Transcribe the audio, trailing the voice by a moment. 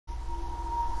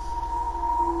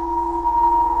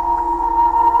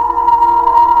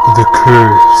The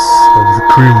curse of the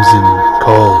Crimson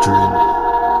Cauldron.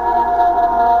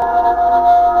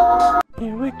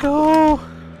 Here we go,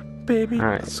 baby.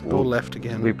 Alright, Let's go left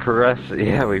again. We progress.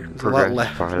 Yeah, we There's progress a lot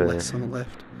left. farther. Less on the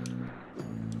left.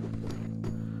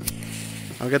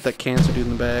 I'll get that cancer dude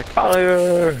in the back.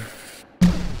 Fire!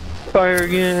 Fire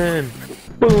again!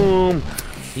 Boom!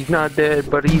 He's not dead,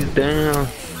 but he's down.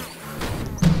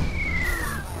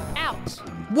 Ouch!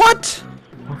 What?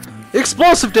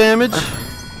 Explosive damage.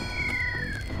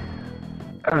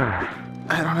 I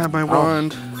don't have my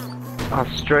wand. I'll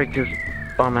strike his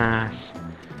bum ass.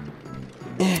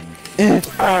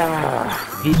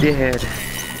 He did.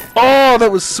 Oh, that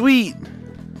was sweet.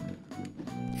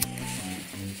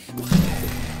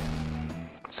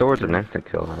 Sword's an instant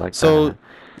kill. I like So, that.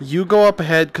 you go up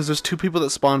ahead because there's two people that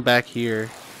spawn back here.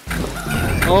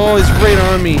 Oh, he's right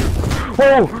on me.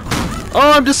 Oh!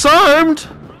 Oh, I'm disarmed.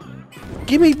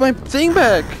 Give me my thing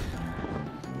back.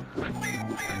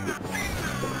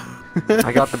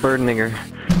 I got the bird nigger.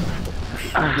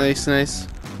 Nice, nice.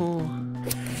 Oh.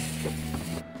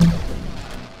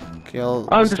 Okay, I'll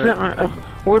I'm just start.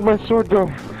 where'd my sword go?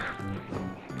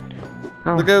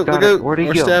 Oh, Look out, got look it. out. Where'd he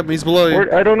Or go? stab him, he's below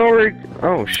you. I don't know where he...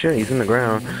 Oh shit, he's in the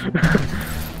ground.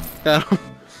 Got him.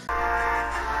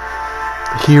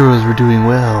 The heroes were doing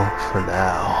well for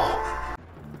now.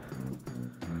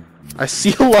 I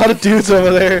see a lot of dudes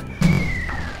over there.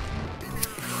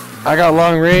 I got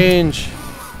long range.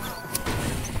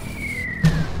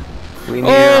 We need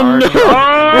Oh an no!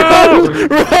 arse.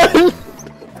 Run!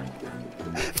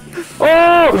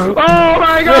 Oh! Oh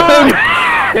my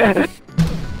god!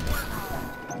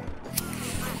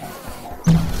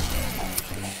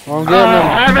 I'm getting him.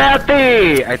 I'm at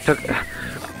thee! I took...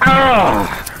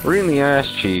 right in the ass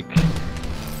cheek.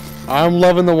 I'm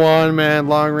loving the wand, man.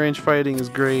 Long range fighting is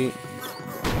great.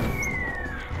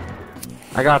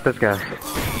 I got this guy.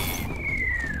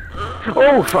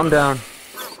 Oh, I'm down.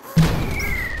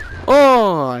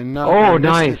 Oh, I know. Oh,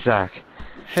 nice, Zach.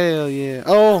 Hell yeah.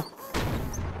 Oh.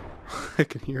 I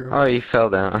can hear him. Oh, he fell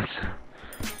down.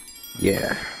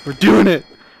 Yeah. We're doing it.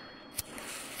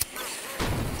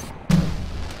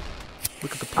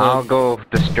 Look at the I'll plug. go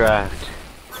distract.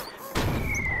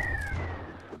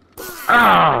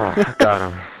 Ah, got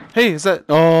him. Hey, is that?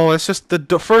 Oh, it's just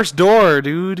the first door,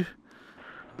 dude.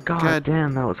 God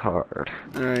damn, that was hard.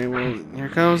 All right, well, here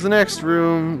comes the next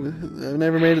room. I've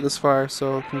never made it this far,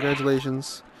 so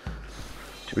congratulations.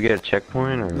 Did we get a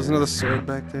checkpoint or? There's another sword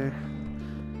back there.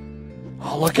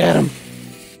 Oh, look at him!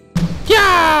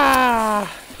 Yeah!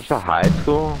 Is this a high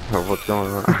school or what's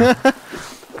going on?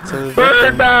 So,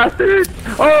 Bird bastards!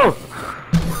 Oh!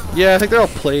 yeah, I think they're all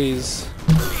plays.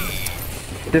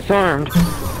 Disarmed.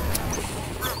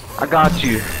 I got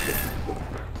you.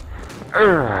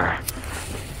 Urgh.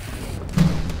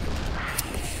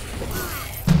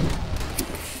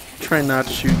 Try not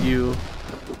to shoot you.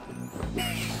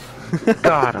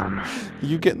 Got him.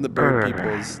 You getting the bird people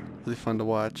is really fun to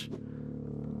watch.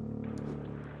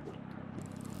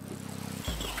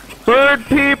 Bird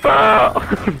people!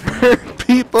 Bird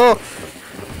people!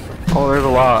 Oh, there's a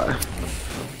lot.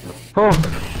 Oh,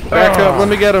 Back up, let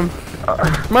me get him.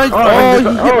 My you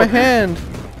hit my hand.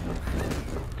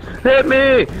 Hit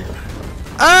me!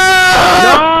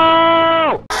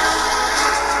 Ah! No!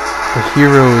 The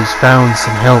heroes found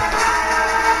some help.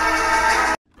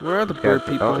 Where are the bird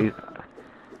people? Oh, You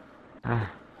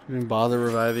didn't bother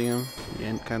reviving him. The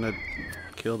ant kind of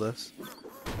killed us.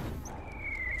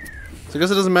 So I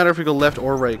guess it doesn't matter if we go left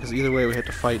or right, because either way we have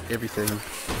to fight everything.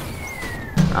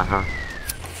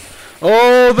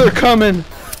 Oh, they're coming!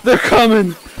 They're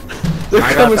coming! They're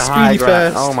coming speedy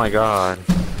fast! Oh my god.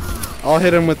 I'll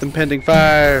hit him with impending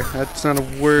fire. That's not a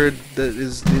word that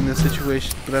is in this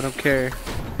situation, but I don't care.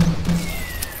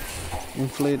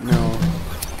 Inflate? No.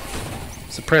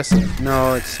 Suppressive?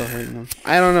 No, it's still hurting him.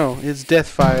 I don't know. It's death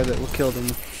fire that will kill them.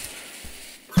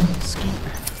 Skeet.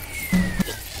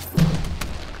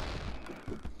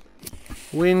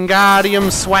 Wingardium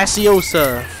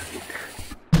Swassiosa.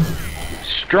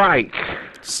 Strike!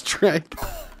 Strike.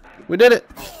 We did it.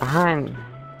 Behind.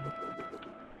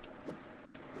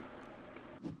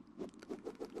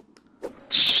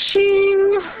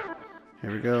 Ching!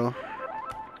 Here we go.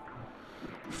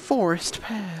 Forest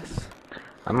path.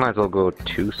 I might as well go with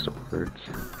 2 swords.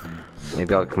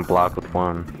 Maybe I can block with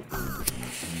 1.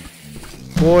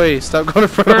 Boy, stop going in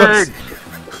front of us.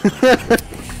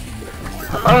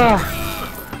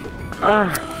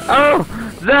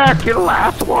 Oh! Zach, you're the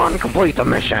last one! Complete the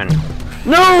mission!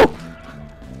 No!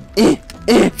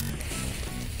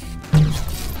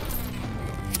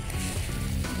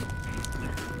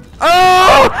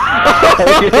 Oh!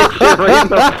 Hit you right in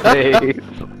the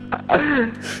face.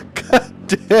 God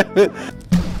damn it.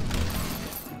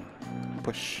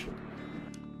 Push.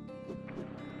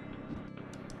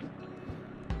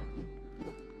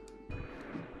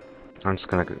 I'm just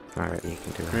gonna go. Alright, you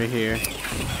can do it. Right here.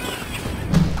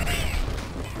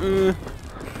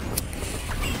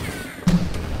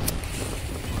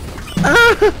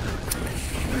 Ah!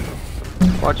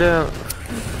 Watch out!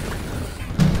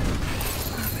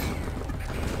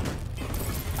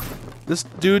 This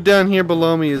dude down here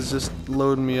below me is just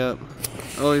loading me up.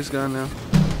 Oh, he's gone now.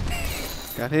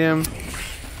 Got him.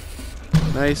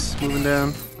 Nice, moving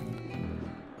down.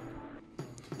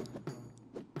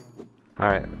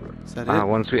 Alright. Is that it?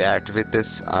 Once we activate this,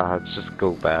 let's just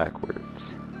go backwards.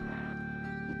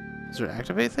 Is there an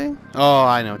activate thing? Oh,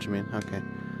 I know what you mean. Okay.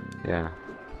 Yeah.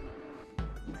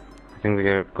 I think we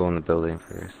gotta go in the building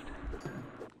first.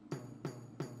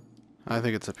 I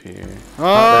think it's up here.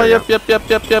 Oh, there yep, you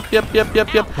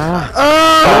yep. Ah.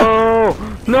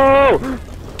 Oh! No! No!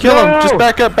 Kill him! No! Just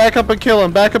back up and kill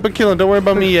him. Back up and kill him. Don't worry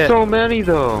about me yet. So many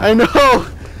though. I know.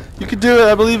 You can do it.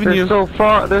 I believe in They're you. so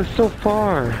far. They're so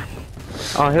far.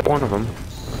 I'll hit one of them.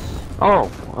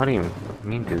 Oh, I didn't even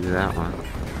mean to do that one.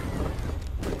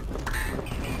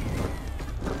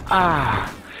 Ah!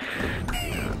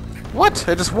 What?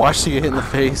 I just watched you get hit in the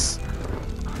face.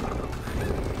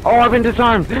 Oh, I've been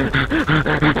disarmed.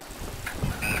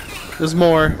 There's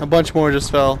more. A bunch more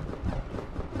just fell.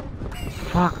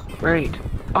 Fuck! Right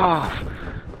off.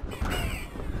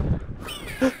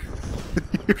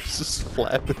 You're just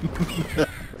flapping.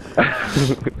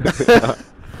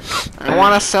 I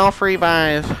want to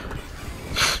self-revive.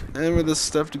 I remember this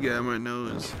stuff to get out of my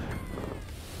nose.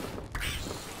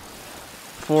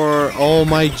 For oh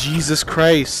my Jesus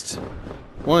Christ!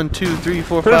 1, 2, 3,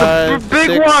 4, 5, There's a big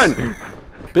 6. one.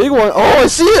 Big one! Oh, I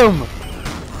see him!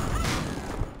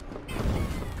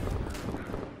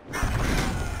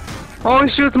 Oh,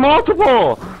 he shoots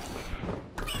multiple.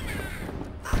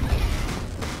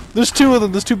 There's two of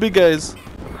them. There's two big guys.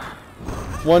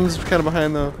 One's kind of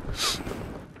behind though.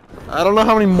 I don't know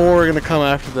how many more are gonna come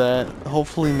after that.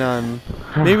 Hopefully none.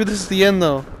 Maybe this is the end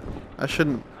though. I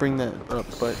shouldn't bring that up,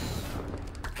 but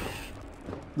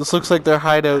this looks like their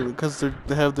hideout because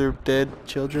they have their dead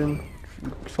children,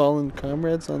 fallen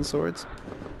comrades on swords.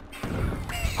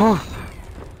 Oh,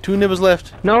 2 nibbles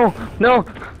left. no, no.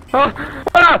 Oh,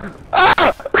 ah,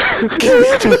 ah.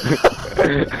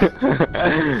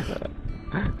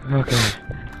 Okay.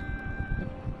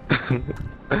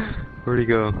 Where'd he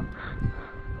go?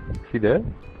 Is he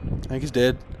dead? I think he's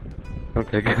dead.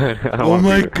 Okay, good. I don't Oh want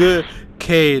my to- god,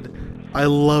 Cade, I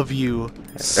love you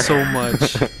so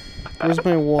much. Where's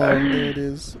my wand? There it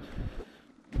is.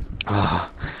 Ah,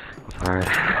 alright.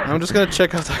 I'm just gonna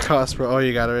check out that cost, bro. Oh,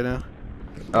 you got it right now.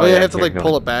 Oh, yeah, I have to here, like go.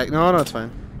 pull it back. No, it's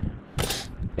fine.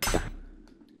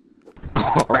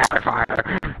 Rapid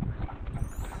fire.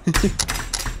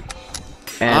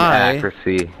 And I-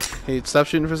 accuracy. Hey, stop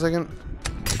shooting for a second.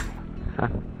 Huh?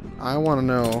 I want to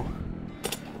know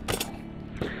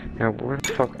Yeah, where the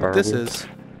fuck are what this we? is.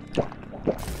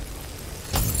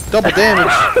 Double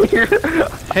damage.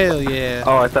 Hell yeah.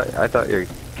 Oh, I thought you were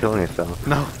killing yourself.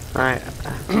 No. Alright.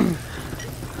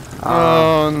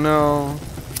 Oh no.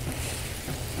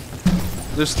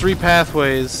 There's 3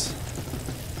 pathways.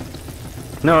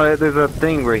 No, there's a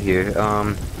thing right here.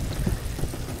 What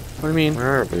do you mean?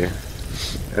 Where are we?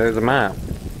 There's a map.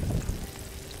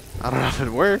 I don't know if it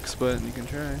works, but you can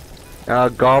try.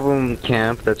 Goblin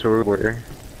Camp, that's where we were.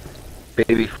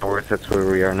 Baby Forest, that's where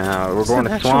we are now. We're Is going that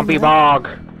to actual Swampy map? Bog!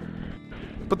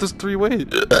 But there's 3 ways.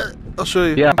 I'll show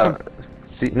you. Yeah.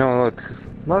 See, no, look.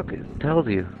 Look, it tells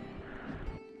you.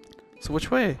 So which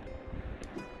way?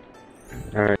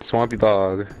 Alright, Swampy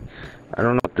Bog. I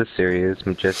don't know what this area is.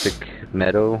 Majestic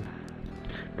Meadow.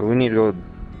 But we need to go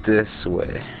this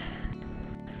way.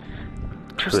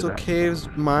 Crystal that. caves,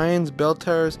 mines, bell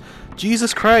towers.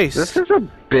 Jesus Christ! This is a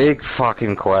big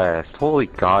fucking quest. Holy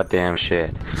goddamn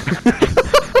shit.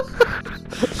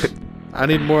 I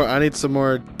need more. I need some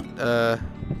more. I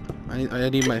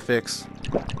need my fix.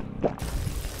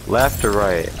 Left or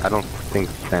right? I don't think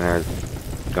center's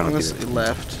I'm gonna gonna be say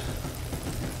left.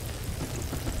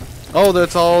 Oh,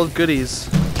 that's all goodies.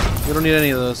 We don't need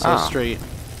any of those. So Ah. straight.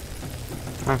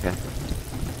 Okay.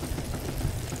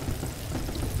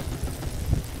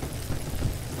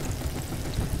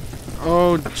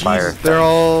 Oh, fire jeez, they're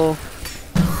all.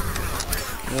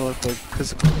 They look like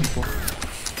physical people.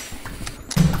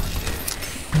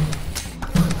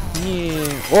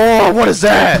 Yeah. Oh, what is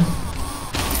that?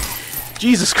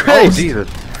 Jesus Oh, Christ! Jesus.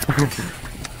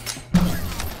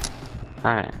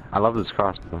 Alright, I love this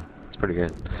crossbow. It's pretty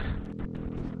good.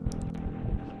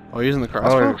 Oh, you're using the Oh,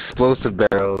 crossbow? explosive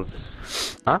barrels.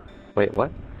 Huh? Wait,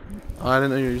 what? Oh, I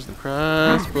didn't know you were using the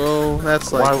crossbow.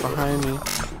 That's like Why- behind me.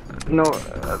 No,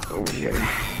 that's over here.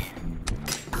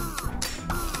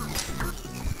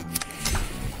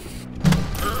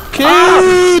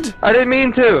 Cade! I didn't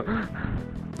mean to!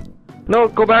 No,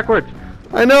 go backwards!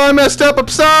 I know I messed up, I'm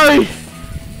sorry!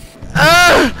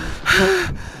 Ah!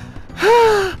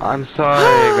 I'm sorry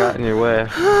I got in your way.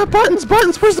 Buttons,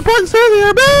 buttons, where's the buttons? There they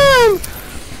are, bam!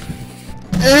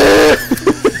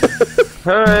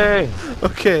 Hurry!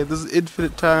 Okay, this is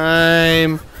infinite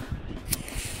time.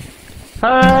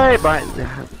 Hurry!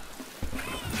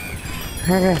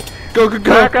 Go, go,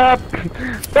 go! Back up!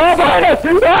 Oh, behind us!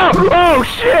 Oh, oh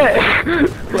shit!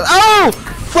 Oh!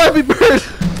 Flappy Bird!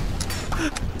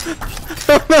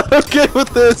 I'm not okay with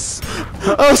this!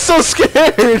 I'm so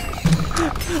scared!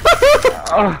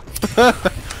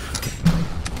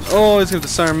 Oh, he's gonna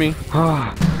disarm me.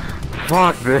 Oh,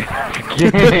 fuck this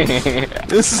game!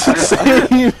 This is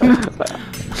insane!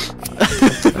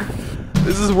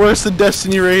 This is worse than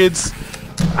Destiny raids.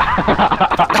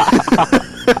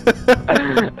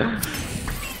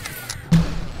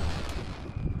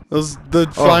 The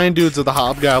flying dudes are the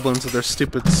hobgoblins with their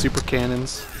stupid super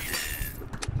cannons.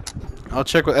 I'll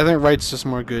check with. I think right's just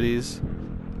more goodies.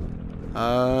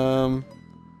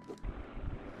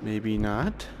 Maybe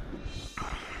not.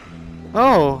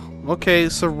 Oh, okay.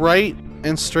 So right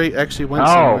and straight actually went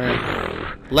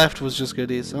somewhere. Left was just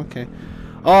goodies. Okay.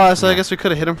 Oh, so I guess we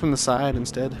could have hit him from the side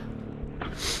instead.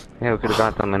 Yeah, we could have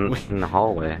got them in the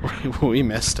hallway. We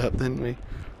messed up, didn't we?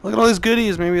 Look at all these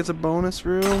goodies. Maybe it's a bonus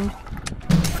room.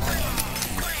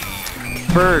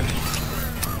 Bird.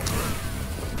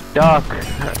 Duck.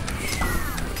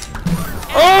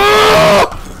 Oh!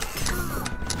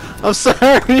 I'm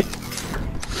sorry.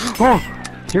 Oh,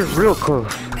 you're real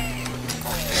close.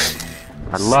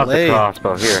 I love Slay. the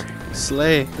crossbow. Here.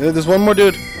 Slay. There's one more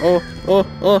dude. Oh, oh,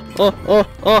 oh, oh, oh,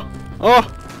 oh, oh.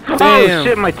 Damn. Oh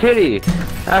shit, my titty.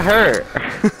 That hurt.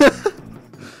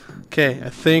 Okay, I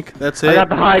think that's it. I got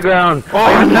the high ground. Oh,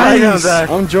 I got the high ground nice. back.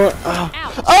 I'm joining. Oh,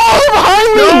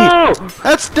 behind me! No!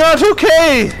 That's not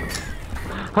okay.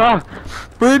 Huh?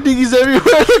 Bird dinghies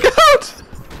everywhere. Look out!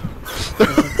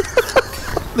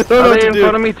 They don't know Are what they to in do.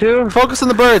 front of me too? Focus on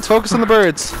the birds. Focus on the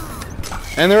birds.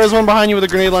 And there is one behind you with a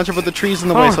grenade launcher, but the tree's in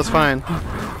the way, so it's fine.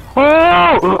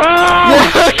 Oh! Oh!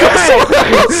 Yeah, go somewhere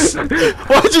else.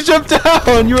 Why'd you jump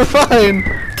down? You were fine.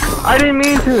 I didn't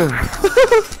mean to.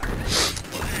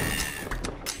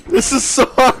 This is so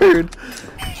hard.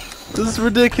 This is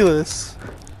ridiculous.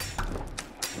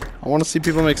 I want to see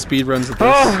people make speed runs at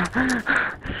this.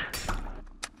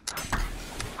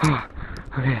 Oh.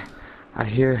 Okay. I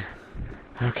hear.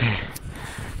 Okay.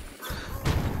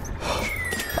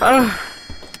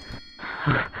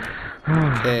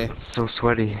 Okay. So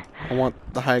sweaty. I want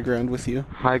the high ground with you.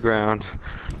 High ground.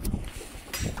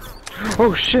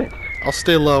 Oh shit! I'll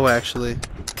stay low, actually.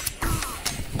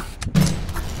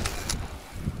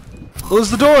 Close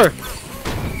the door!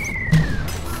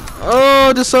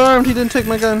 Oh, disarmed! He didn't take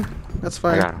my gun. That's I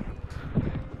fine. got him.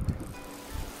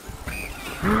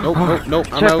 Nope, nope, nope.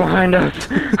 I'm Check out. behind us.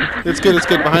 It's good, it's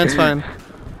good. Behind's fine.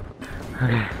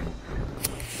 Okay. I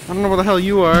don't know where the hell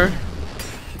you are.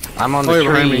 I'm on Oh, the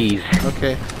you're behind me. trees.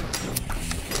 Okay.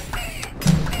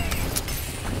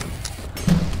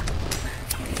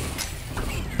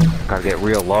 Gotta get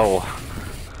real low.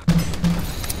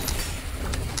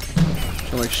 Trying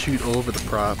to like shoot over the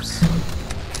props.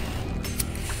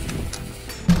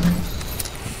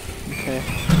 Okay.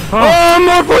 Oh,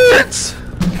 more bullets!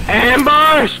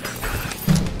 Ambush!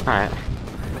 Alright.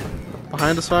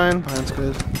 Behind is fine. Behind's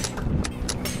good.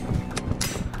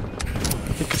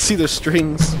 You can see their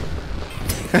strings.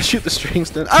 Can I shoot the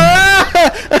strings then? Ah!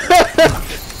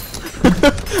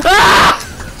 Ah!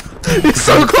 He's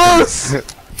so close!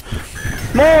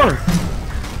 More!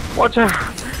 Watch out!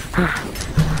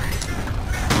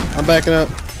 I'm backing up.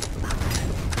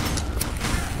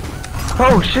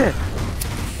 Oh shit!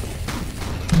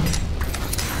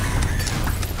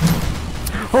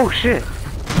 Oh shit!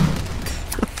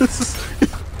 This is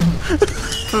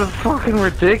This is fucking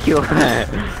ridiculous!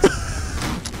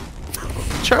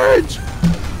 charge!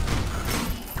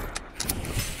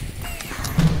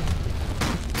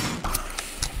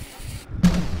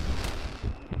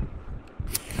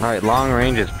 Alright, long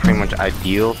range is pretty much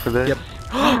ideal for this.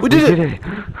 Yep. We did it!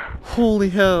 Holy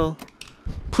hell.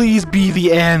 Please be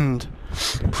the end.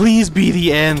 Please be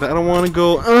the end. I don't want to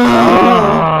go.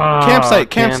 Campsite,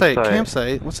 campsite,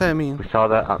 campsite. What's that mean? We saw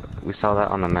that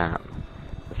on the map.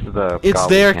 This is the It's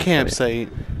goblin their campsite.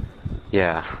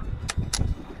 Yeah.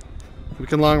 We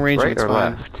can long range it, Right it's or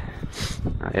fine. left?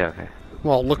 Yeah, okay.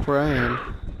 Well, look where I am.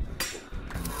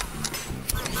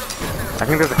 I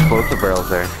think there's explosive barrels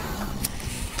there.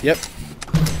 Yep.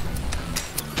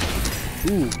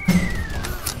 Ooh.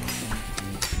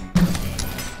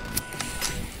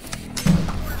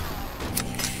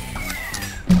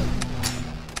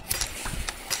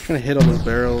 Trying to hit all those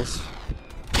barrels.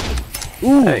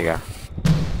 Ooh. There you go.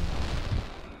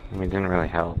 I mean, it didn't really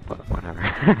help, but whatever.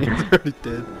 It already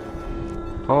did.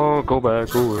 Oh, go back,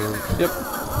 go back. Yep.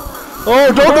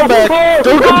 Oh, don't go back!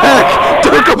 Don't go back!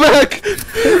 Don't go back!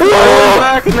 Oh,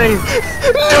 back me!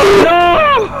 No!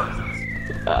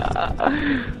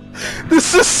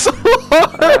 This is so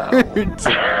hard!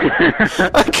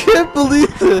 I can't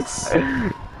believe this!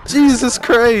 Jesus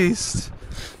Christ!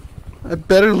 I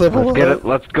better level up.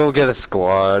 Let's go get a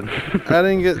squad. I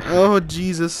didn't get. Oh,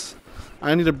 Jesus.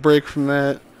 I need a break from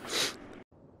that.